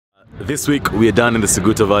This week we are down in the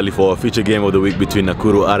Seguta Valley for a feature game of the week between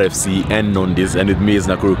Nakuru RFC and Nondis, and with me is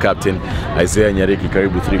Nakuru captain Isaiah Nyariki.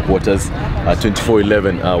 Karibu 3 quarters,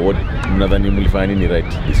 24-11. What mnadhani mlifanya nini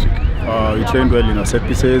right this week? We trained well in our set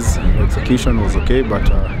pieces. Execution was okay, but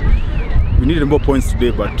we needed more points today,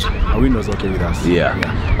 but a win was okay with us.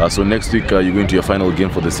 Yeah. So next week you're going to your final game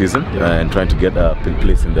for the season and trying to get a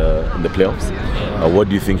place in the playoffs. What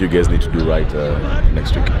do you think you guys need to do right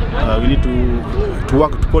next week? We need to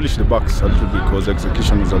work to polish the backs a little bit, because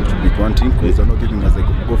execution is a little bit wanting, because they're not giving us the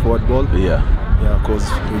go forward ball. Yeah, because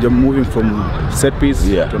we're moving from set piece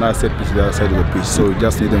to another set piece to the other side of the pitch. So we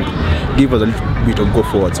just need them to give us a little bit of go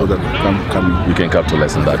forward so that we can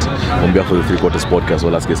capitalize on that. On behalf of the 3 Quarters podcast,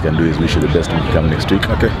 all us guys can do is wish you the best when you come next week.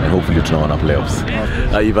 Okay. And hopefully to know on our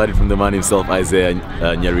playoffs. You've heard it from the man himself, Isaiah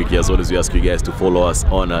Nyariki. As always, we ask you guys to follow us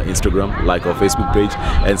on Instagram, like our Facebook page,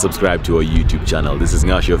 and subscribe to our YouTube channel. This is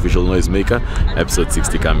Ngashi Official Noisemaker, episode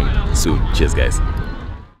 60 coming soon. Cheers, guys.